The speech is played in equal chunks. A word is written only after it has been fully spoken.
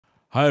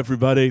Hi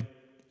everybody,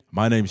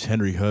 my name's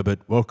Henry Herbert.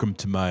 Welcome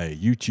to my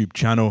YouTube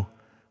channel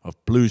of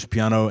blues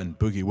piano and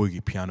boogie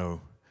woogie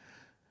piano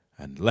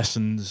and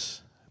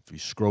lessons. If you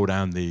scroll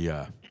down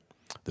the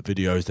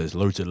videos, there's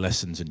loads of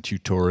lessons and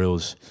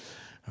tutorials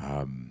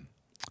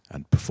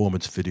and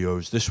performance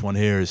videos. This one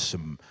here is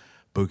some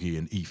boogie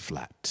in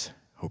E-flat.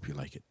 Hope you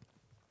like it.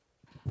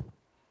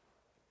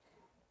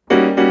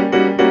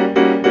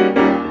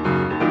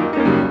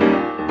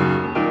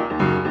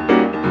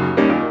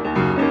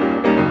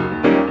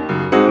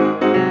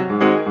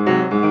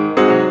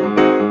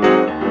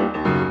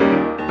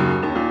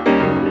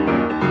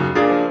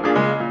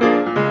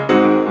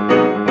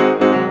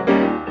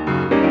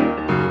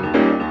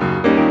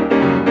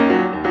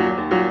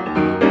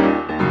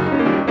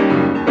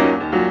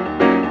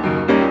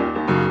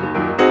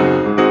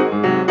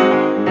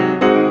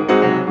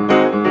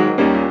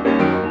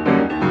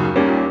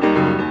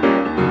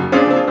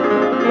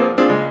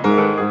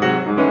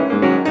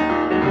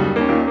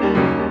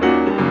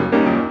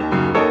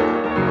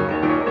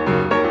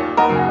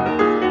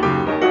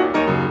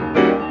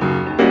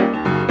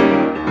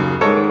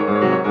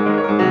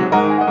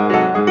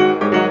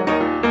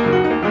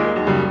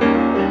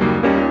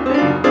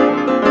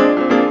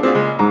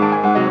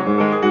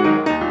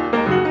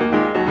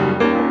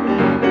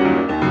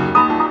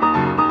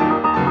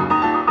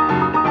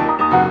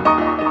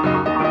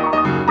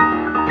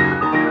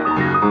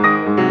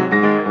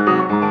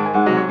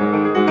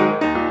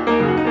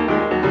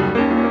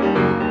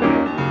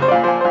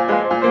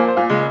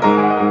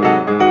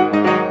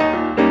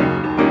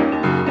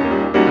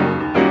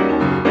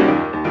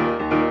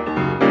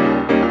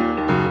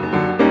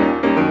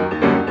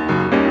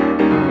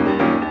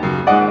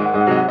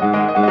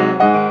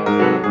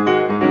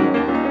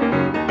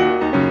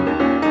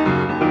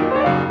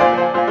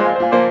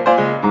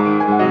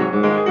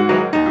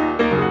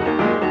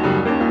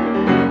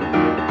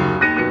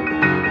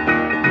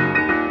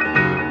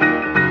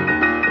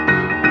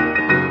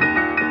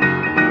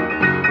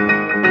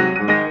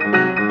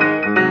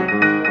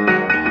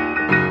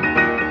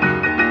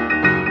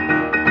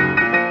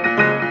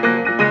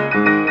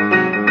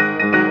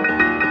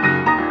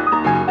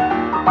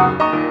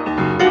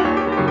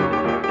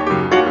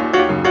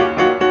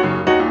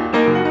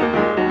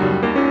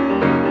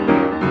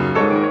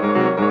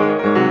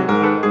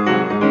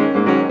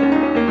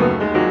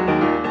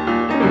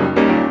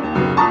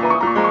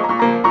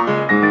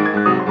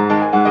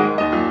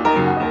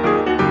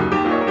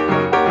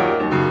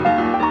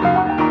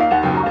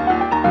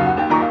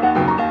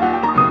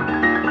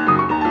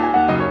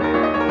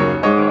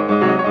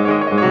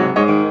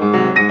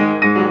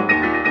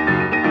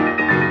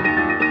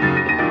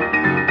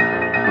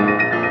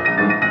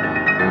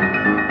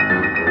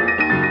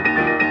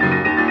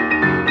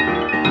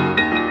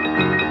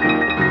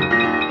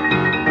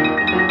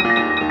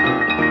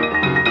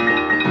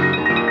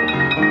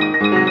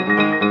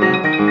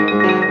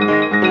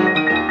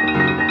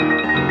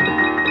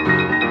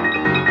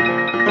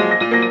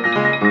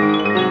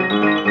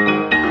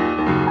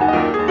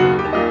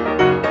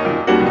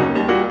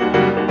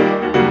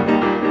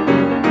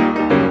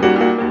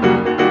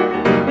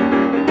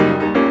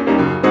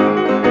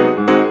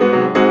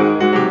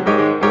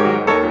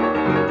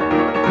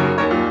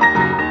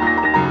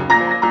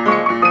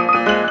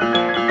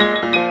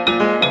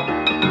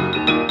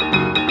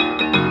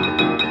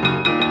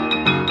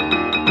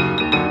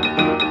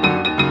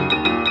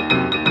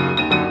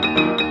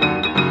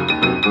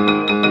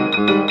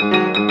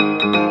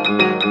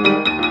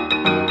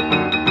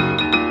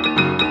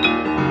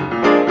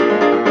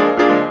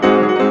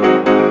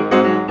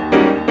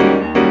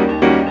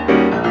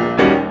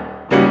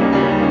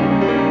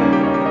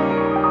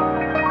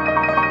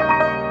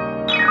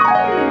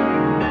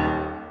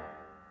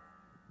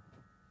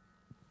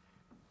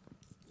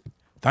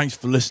 Thanks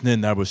for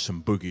listening. That was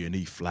some boogie in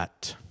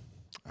E-flat.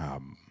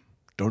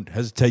 Don't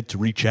hesitate to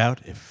reach out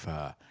if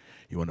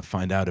you want to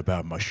find out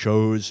about my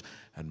shows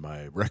and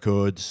my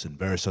records and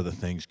various other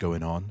things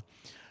going on.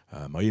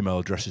 My email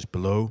address is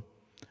below.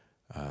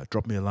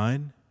 Drop me a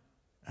line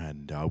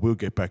and I will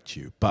get back to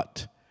you.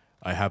 But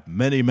I have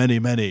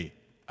many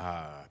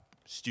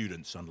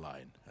students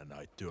online, and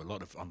I do a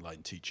lot of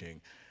online teaching,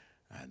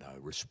 and I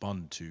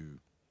respond to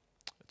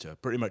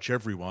pretty much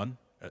everyone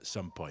at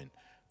some point,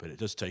 but it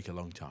does take a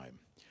long time.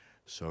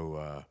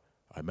 So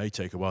I may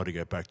take a while to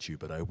get back to you,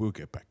 but I will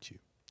get back to you.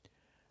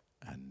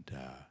 And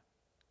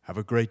have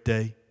a great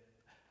day,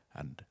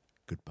 and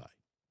goodbye.